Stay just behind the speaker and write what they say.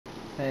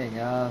Hey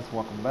guys,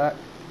 welcome back.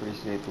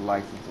 Appreciate the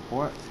likes and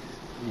support.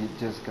 You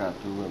just got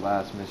through the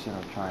last mission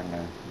of trying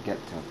to get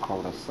to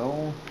Crota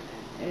Soul,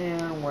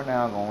 and we're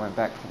now going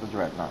back to the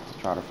Dreadnought to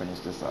try to finish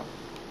this up.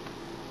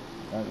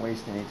 Won't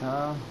waste any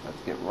time. Let's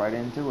get right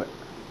into it.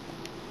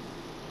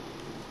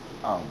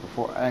 Oh,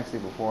 before I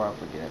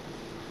forget,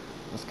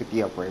 let's get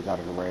the upgrades out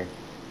of the way.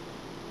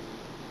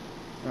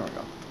 There we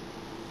go.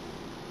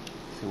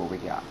 See what we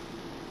got.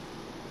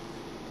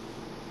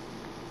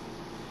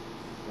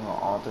 We're gonna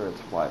alter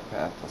its flight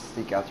path to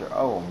seek out your.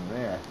 Oh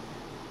man,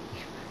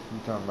 you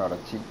talking about a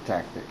cheat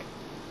tactic?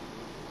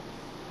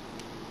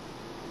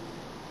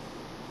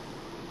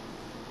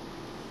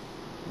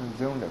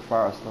 Zoomed it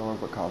fires slower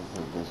but causes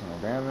additional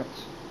damage.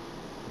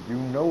 You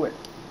know it.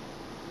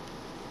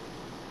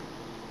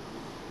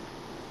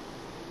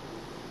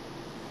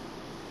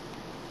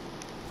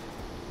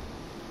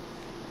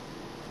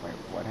 Wait,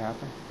 what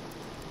happened?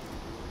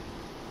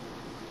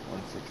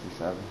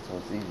 167, so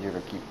it's easier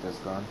to keep this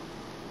gun.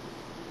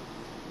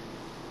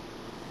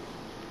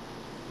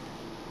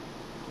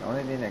 The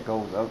only thing that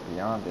goes up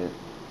beyond it,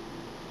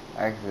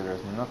 actually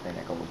there's nothing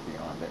that goes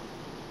beyond it.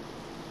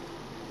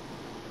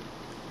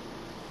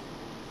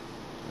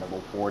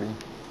 Level 40.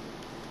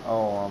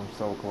 Oh, I'm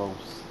so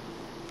close.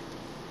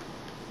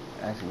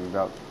 Actually,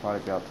 we're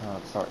probably about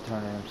time to start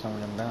turning some of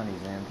them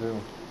bounties in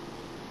too.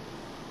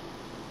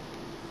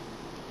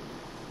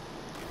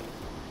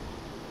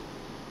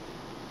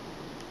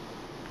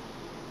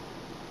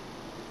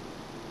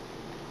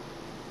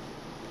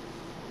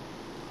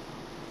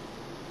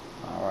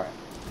 Alright.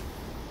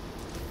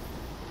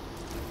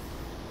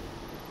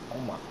 Oh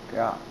my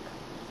god.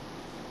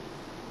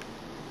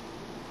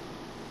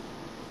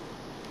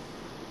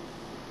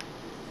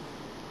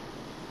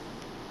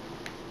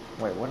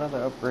 Wait, what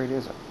other upgrade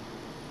is it?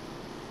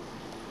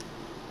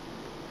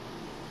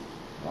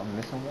 I'm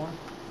missing one?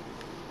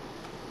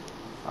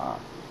 Ah.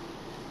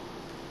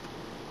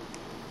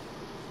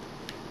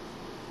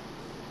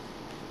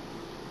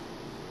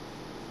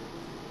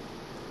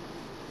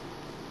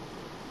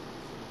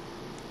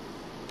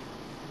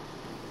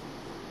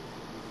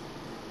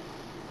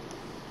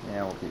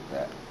 Yeah, we'll keep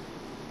that.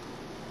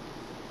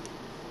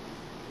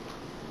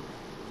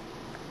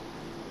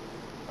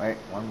 Wait,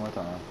 one more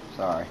time.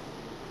 Sorry.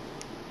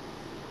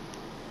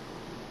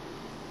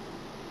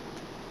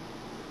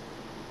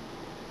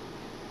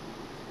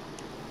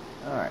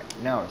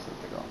 Alright, now it's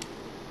set to go.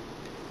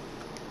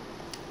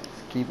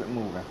 Let's keep it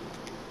moving.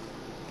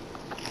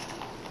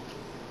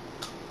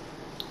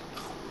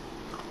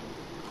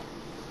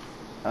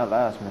 That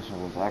last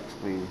mission was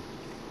actually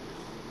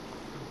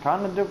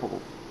kind of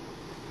difficult.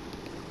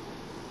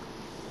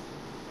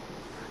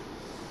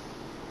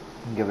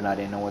 Given I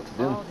didn't know what to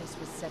do. All this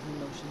was set in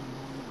motion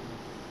long ago.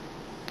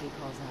 They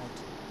calls out,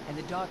 and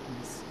the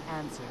darkness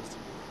answers.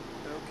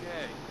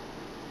 Okay.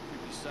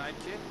 Creepy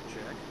sidekick,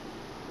 check.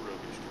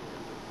 Roguish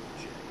commando,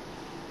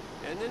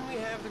 check. And then we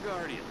have the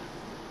Guardian.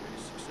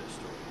 Pretty success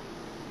story.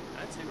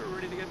 I'd say we're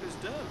ready to get this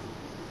done.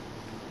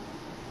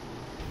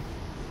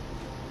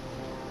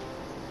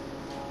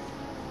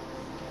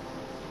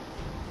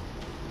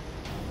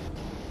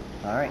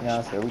 Alright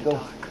guys, here we go.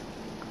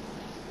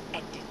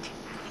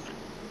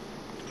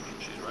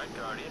 She's right,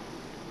 Guardian.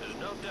 There's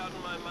no doubt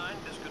in my mind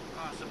this could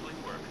possibly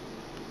work.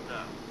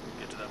 Now,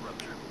 get to that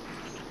rupture.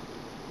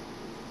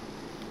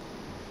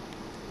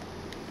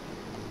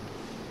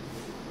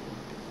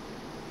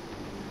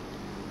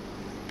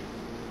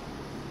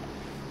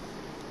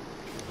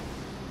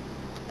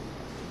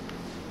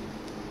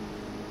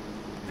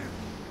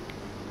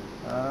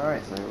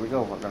 Alright, so here we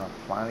go. We're gonna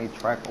finally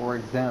track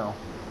Oryx down.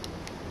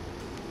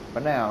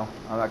 But now,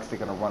 I'm actually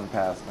gonna run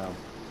past them.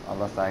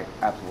 Unless I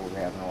absolutely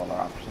have no other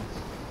options.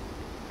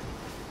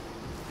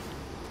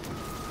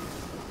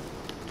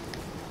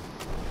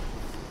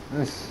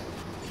 This.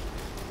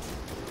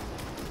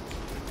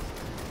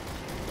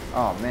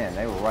 Oh man,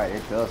 they were right.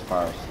 It does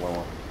fire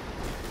slower.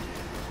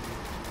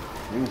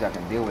 Usually I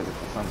can deal with it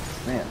to some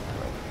extent,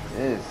 but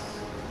this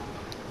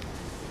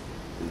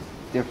is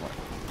different.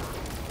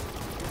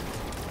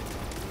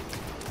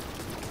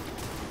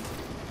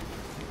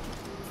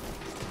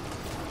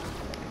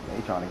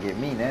 They trying to get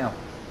me now.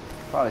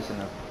 Probably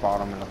shouldn't have fought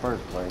them in the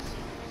first place.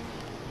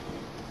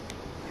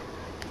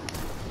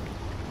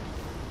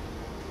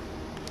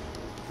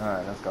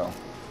 Alright, let's go.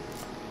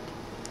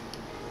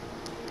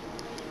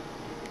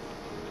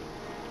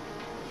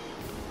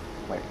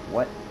 Wait,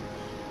 what?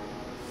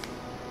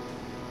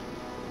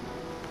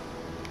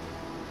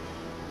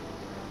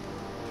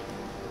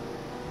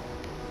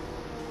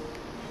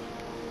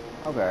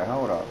 Okay,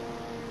 hold up.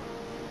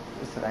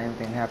 This same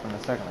thing happened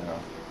a second ago.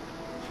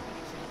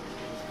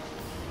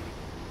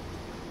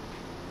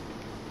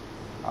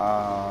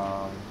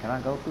 Can I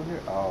go through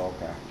here? Oh,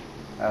 okay.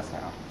 That's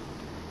how.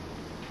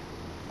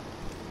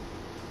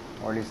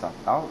 Or at least I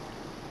thought.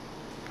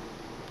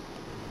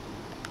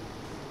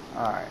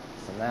 Alright,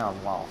 so now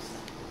I'm lost.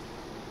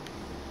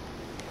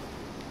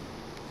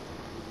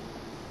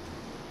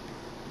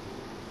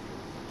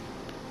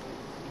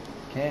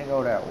 Can't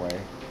go that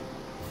way.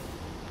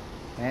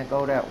 Can't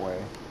go that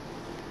way.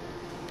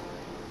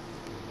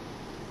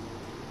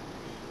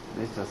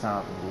 This just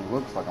sounds,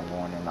 looks like I'm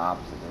going in the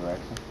opposite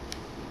direction.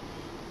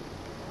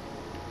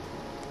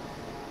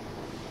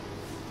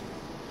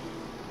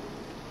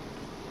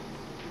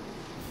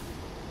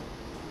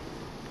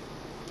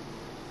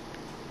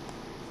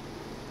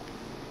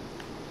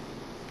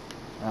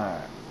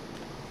 Alright.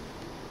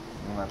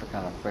 I'm gonna have to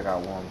kind of figure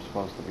out where I'm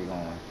supposed to be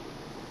going.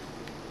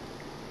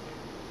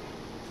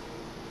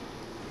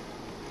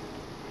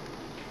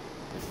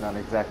 It's not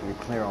exactly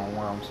clear on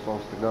where I'm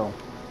supposed to go.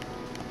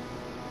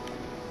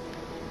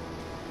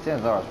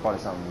 Chances are it's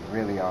probably something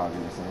really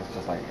obvious and it's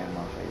just like in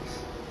my face.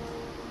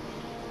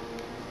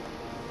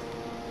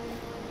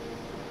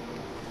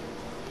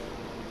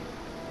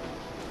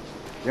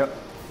 Yep.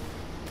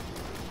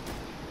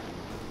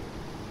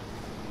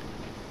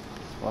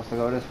 Supposed to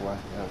go this way.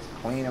 It's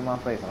clean in my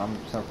face and I'm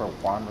simply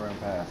wandering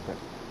past it.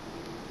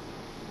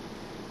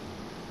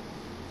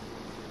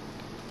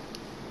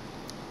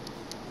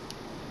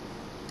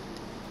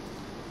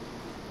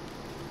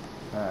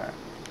 Alright.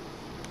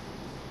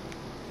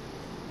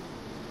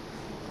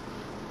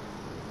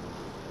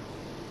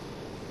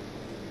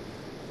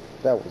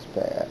 That was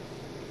bad.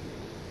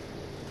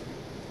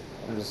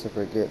 I'm just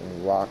simply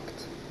getting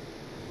rocked.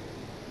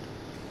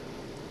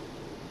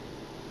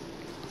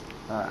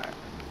 Alright.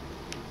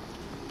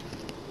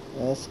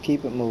 Let's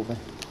keep it moving.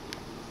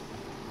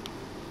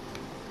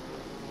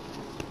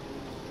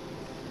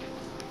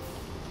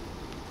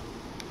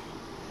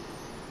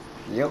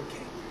 Yep.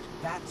 Okay,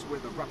 that's where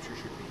the rupture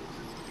should be.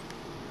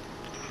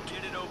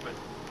 Get it open.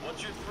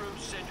 Once you're through,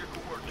 send your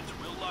coordinates.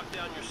 We'll lock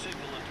down your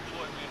signal and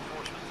deploy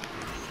reinforcements.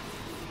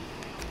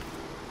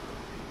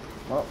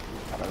 Well,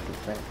 gotta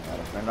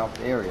defend off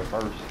the area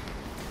first.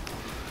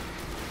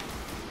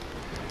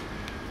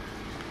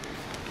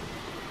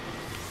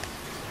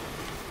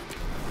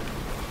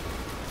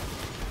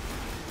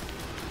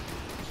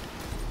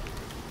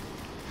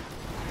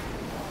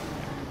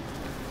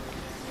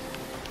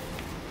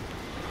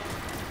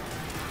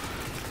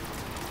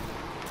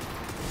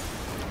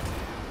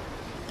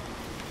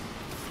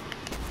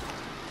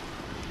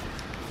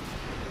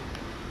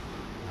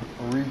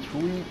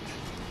 Retreat.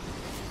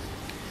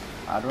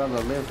 I'd rather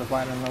live to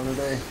fight another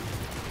day.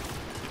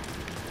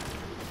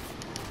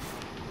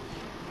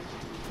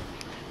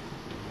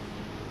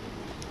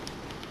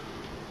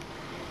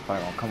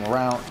 Probably gonna come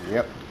around.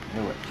 Yep,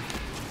 knew it.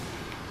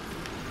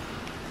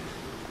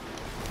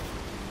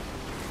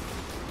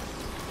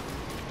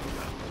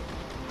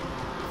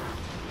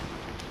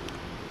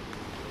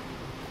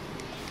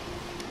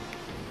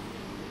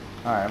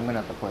 Alright, I'm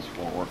gonna have to push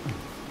forward.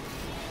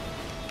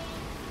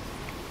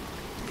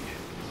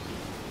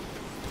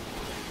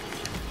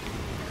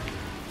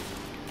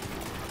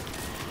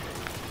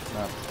 I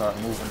have to start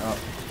moving up.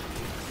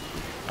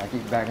 I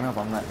keep backing up,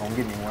 I'm not gonna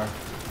get anywhere.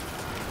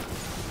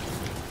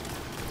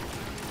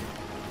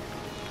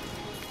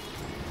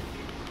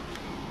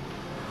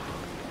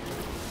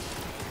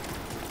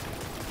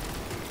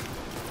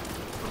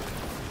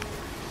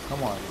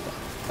 Come on,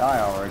 die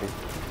already.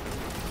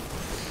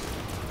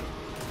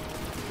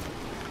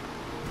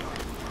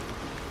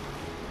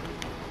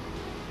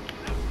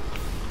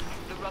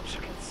 The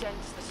rupture can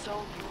sense the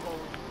soul you hold.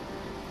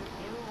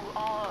 You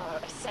are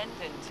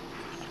ascendant.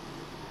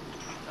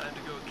 Time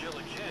to go kill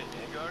a king,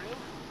 eh, Guardian?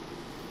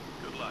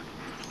 Good luck.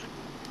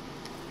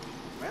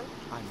 Well,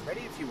 I'm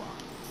ready if you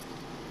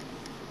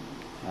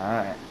are.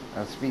 Alright,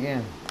 let's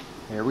begin.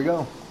 Here we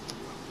go.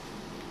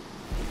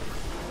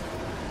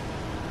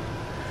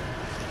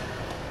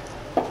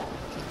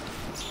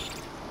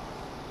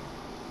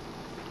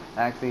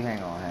 Actually,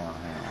 hang on.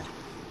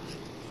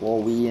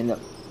 Before we end up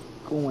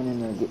going in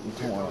there and getting We're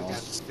torn going to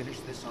have off. to finish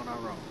this on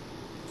our own.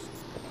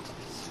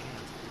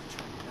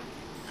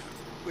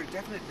 We're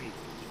definitely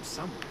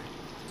somewhere,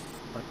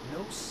 but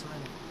no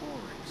sign of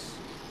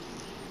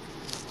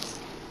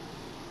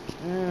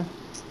Oryx.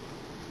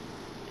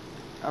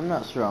 I'm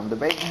not sure. I'm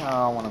debating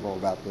how I want to go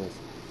about this.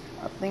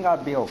 I think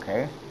I'd be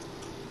okay.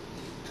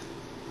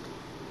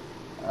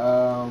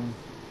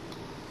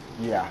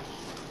 Yeah.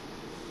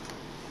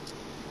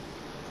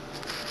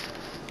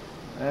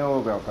 It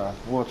will be okay.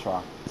 We'll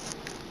try.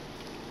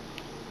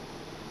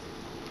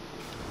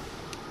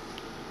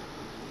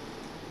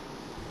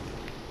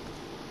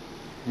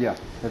 Yeah,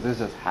 because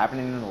this is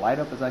happening in the light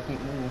up as I keep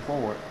moving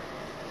forward.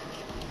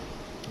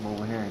 I'm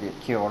over here and get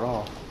killed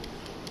off.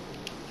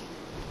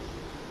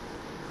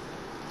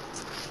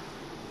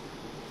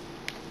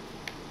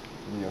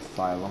 The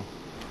asylum.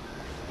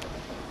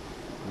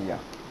 Yeah.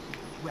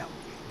 Well,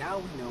 now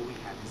we know we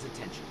have his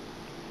attention.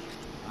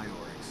 Hi,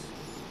 Oryx.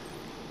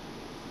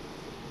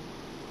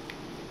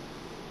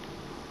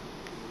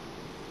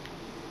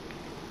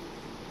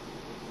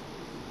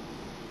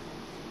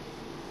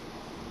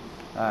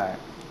 Alright.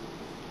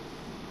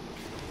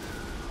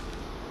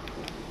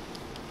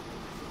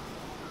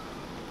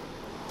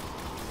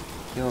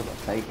 Kills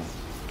are taken.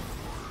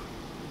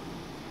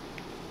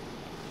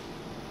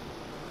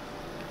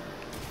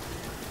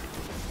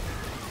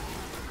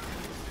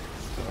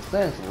 So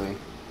essentially,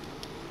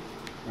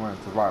 we're in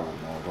survival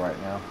mode right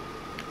now.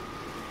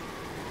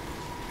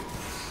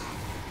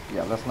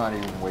 Yeah, let's not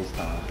even waste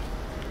time.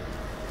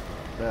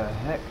 The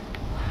heck?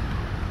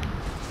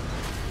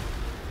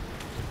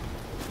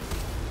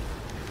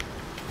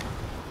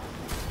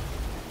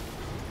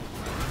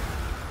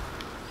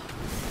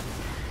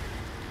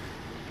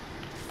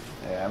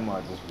 Yeah, that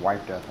mud just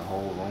wiped out the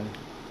whole room.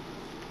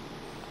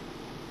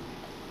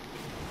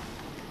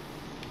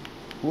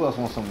 Who else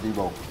wants some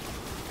Debo?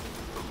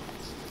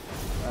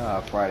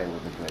 Friday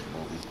was a good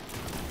movie.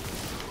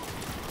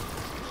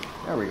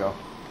 There we go.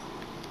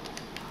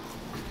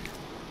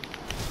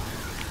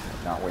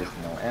 Not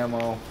wasting no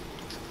ammo.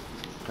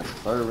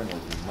 Conserving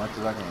as much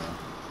as I can.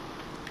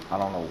 I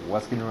don't know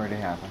what's getting ready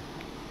to happen.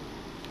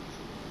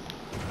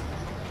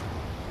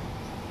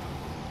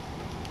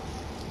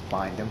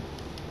 Find him.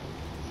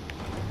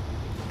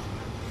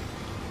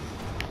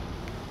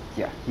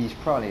 Yeah, he's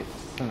probably at the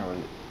center of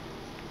it.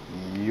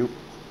 Yup.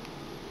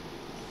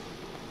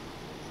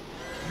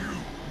 You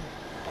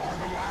are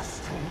the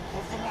last hope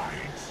of the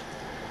light.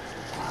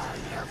 I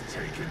have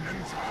taken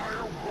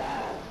entire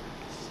walls.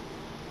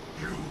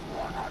 You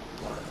are not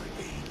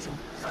worthy to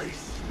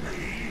face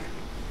me.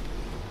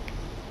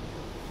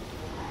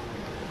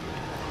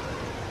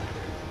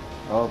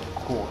 Of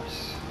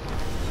course.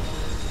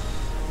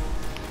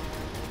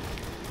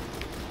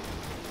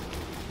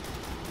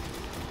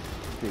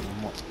 Big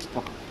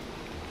motherfucker.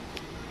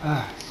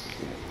 Ah,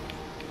 shit.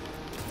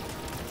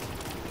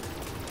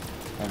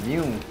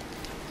 Immune?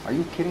 Are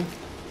you kidding?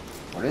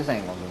 Well, this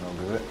ain't gonna do no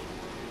good.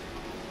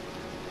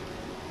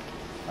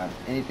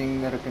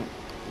 Anything that I can...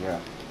 Yeah.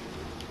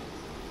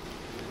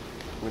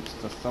 Switch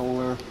to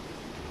solar.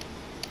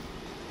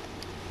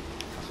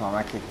 That's why I'm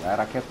actually glad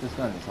I kept this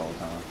gun this whole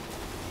time.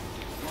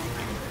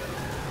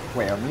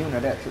 Wait, immune to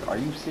that too? Are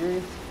you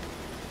serious?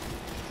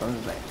 What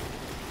is that?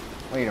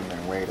 Wait a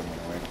minute, wait a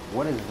minute, wait a minute.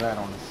 What is that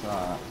on the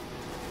side?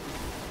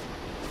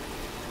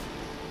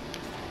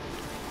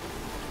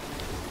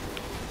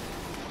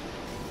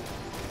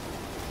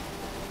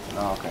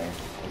 Oh, okay,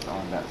 it's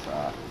on that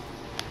side.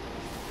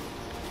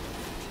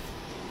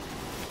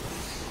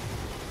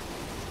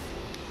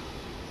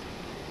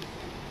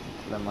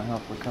 Let my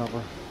health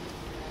recover.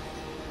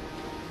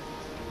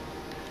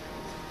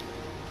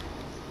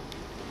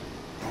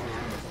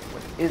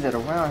 What is it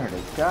around here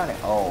that's got it?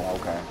 Oh,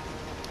 okay.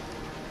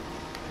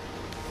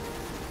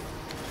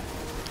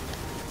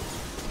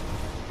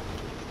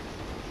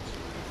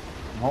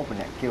 I'm hoping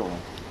that killed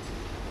him.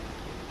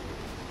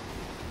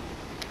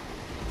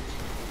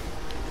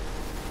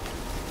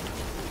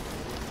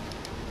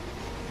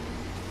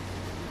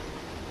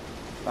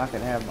 If I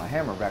could have my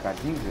hammer back, I'd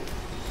use it.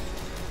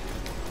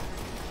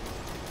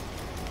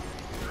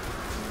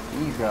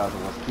 These guys are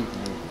what's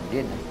keeping me from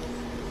getting it.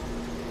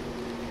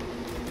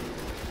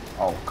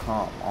 Oh,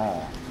 come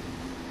on.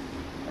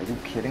 Are you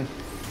kidding?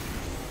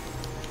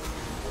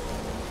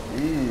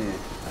 Ew.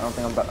 I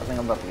think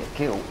I'm about to get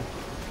killed.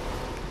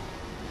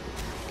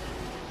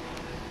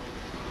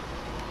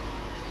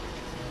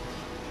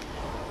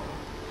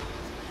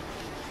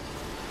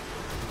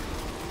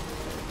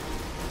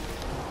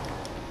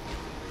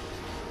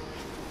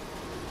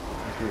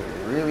 It's a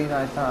really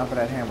nice time for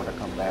that hammer to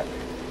come back.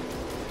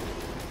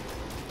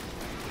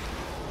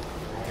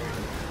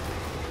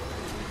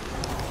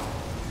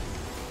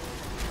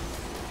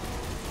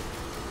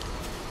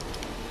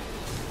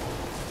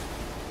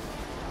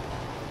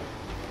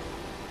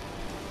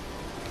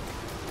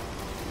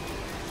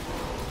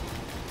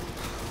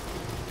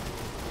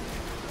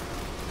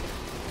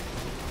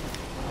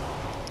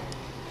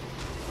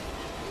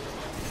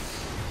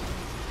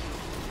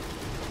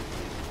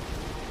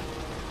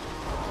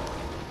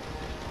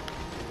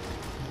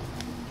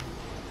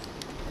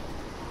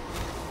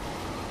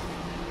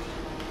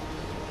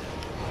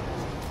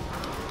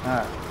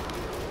 Alright.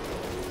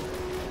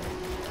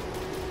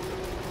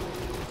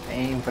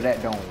 Aim for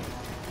that dome.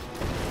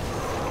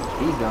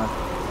 He's done.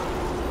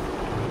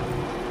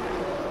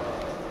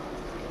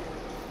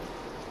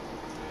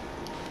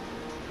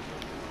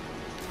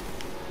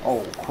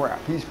 Oh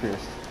crap, he's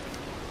pissed.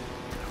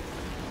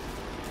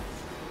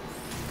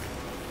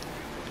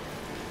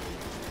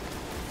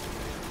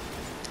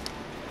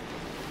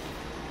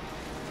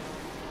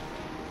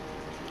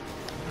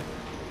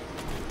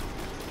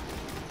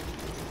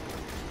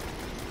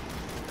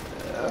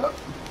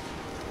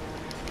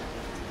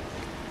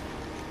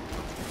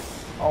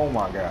 Oh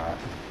my god.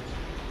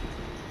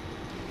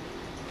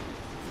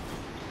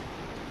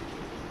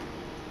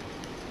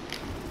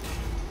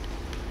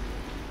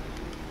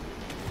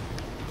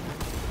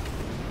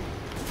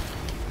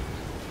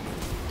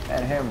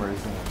 That hammer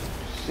is doing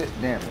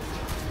shit damage.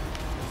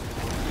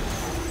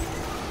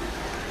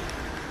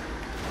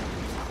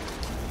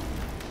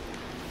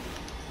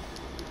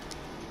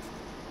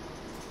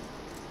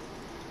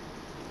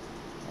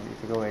 I need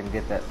to go ahead and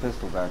get that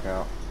pistol back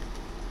out.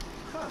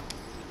 Huh.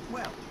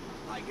 Well,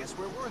 I guess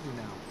we're worthy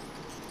now.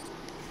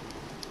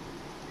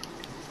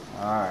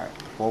 Alright,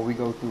 before we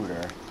go through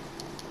there,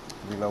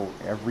 reload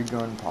every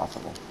gun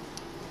possible.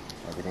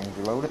 Everything's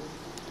reloaded.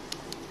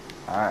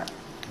 Alright,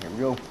 here we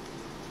go.